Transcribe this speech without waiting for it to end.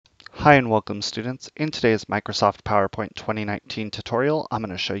Hi and welcome students. In today's Microsoft PowerPoint 2019 tutorial, I'm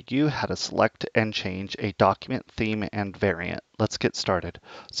going to show you how to select and change a document theme and variant. Let's get started.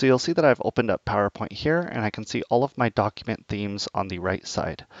 So you'll see that I've opened up PowerPoint here and I can see all of my document themes on the right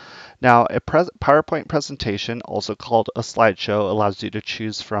side. Now, a PowerPoint presentation, also called a slideshow, allows you to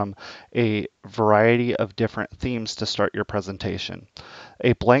choose from a variety of different themes to start your presentation.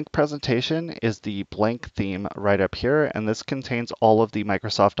 A blank presentation is the blank theme right up here, and this contains all of the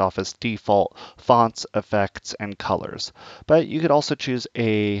Microsoft Office default fonts, effects, and colors. But you could also choose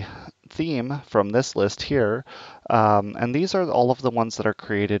a theme from this list here, and these are all of the ones that are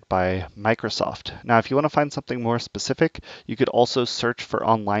created by Microsoft. Now, if you want to find something more specific, you could also search for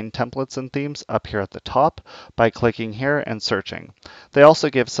online templates and themes up here at the top by clicking here and searching. They also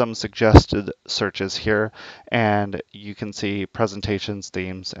give some suggested searches here, and you can see presentations,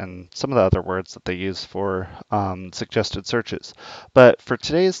 themes, and some of the other words that they use for suggested searches. But for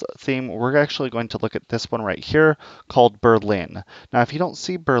today's theme, we're actually going to look at this one right here called Berlin. Now, if you don't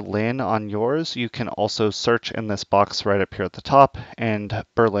see Berlin on yours, you can also search in this box right up here at the top, and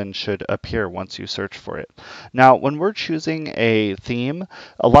Berlin should appear once you search for it. Now, when we're choosing a theme,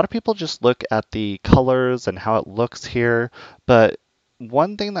 a lot of people just look at the colors and how it looks here, but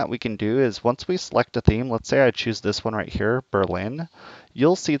one thing that we can do is once we select a theme, let's say I choose this one right here, Berlin,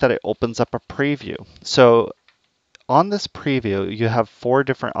 you'll see that it opens up a preview. So on this preview, you have 4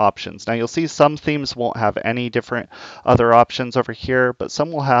 different options. Now you'll see some themes won't have any different other options over here, but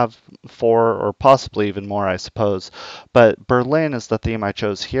some will have 4 or possibly even more, I suppose. But Berlin is the theme I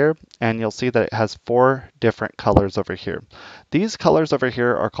chose here, and you'll see that it has 4 different colors over here. These colors over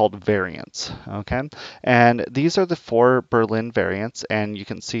here are called variants, okay? And these are the 4 Berlin variants, and you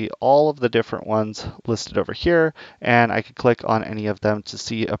can see all of the different ones listed over here, and I can click on any of them to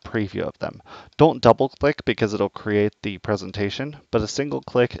see a preview of them. Don't double click because it'll create the presentation, but a single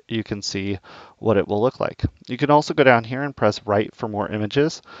click you can see what it will look like. You can also go down here and press right for more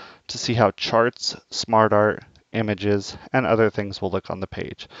images to see how charts, smart art, images, and other things will look on the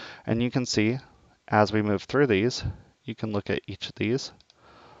page. And you can see as we move through these, you can look at each of these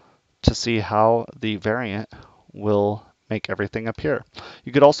to see how the variant will make everything appear.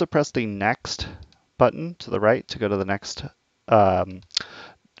 You could also press the next button to the right to go to the next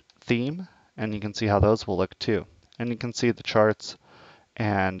theme, and you can see how those will look too. And you can see the charts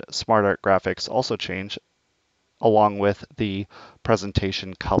and smart art graphics also change along with the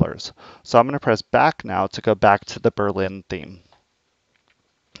presentation colors. So I'm going to press back now to go back to the Berlin theme.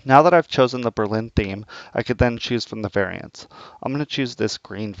 Now that I've chosen the Berlin theme, I could then choose from the variants. I'm going to choose this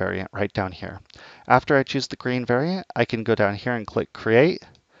green variant right down here. After I choose the green variant, I can go down here and click Create,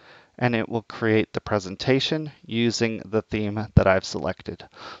 and it will create the presentation using the theme that I've selected.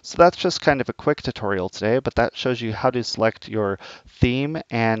 So that's just kind of a quick tutorial today, but that shows you how to select your theme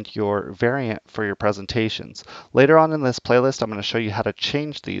and your variant for your presentations. Later on in this playlist, I'm going to show you how to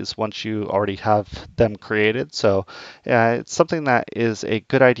change these once you already have them created. So it's something that is a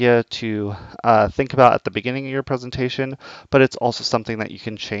good idea to think about at the beginning of your presentation, but it's also something that you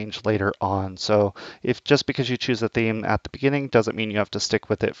can change later on. So if just because you choose a theme at the beginning doesn't mean you have to stick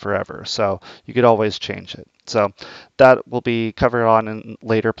with it forever. So you could always change it. So that will be covered on in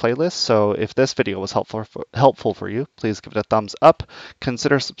later playlists. So if this video was helpful for you, please give it a thumbs up.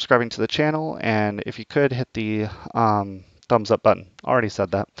 Consider subscribing to the channel, and if you could, hit the thumbs up button. Already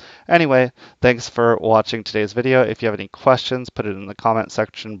said that. Anyway, thanks for watching today's video. If you have any questions, put it in the comment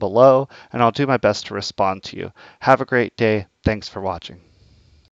section below, and I'll do my best to respond to you. Have a great day. Thanks for watching.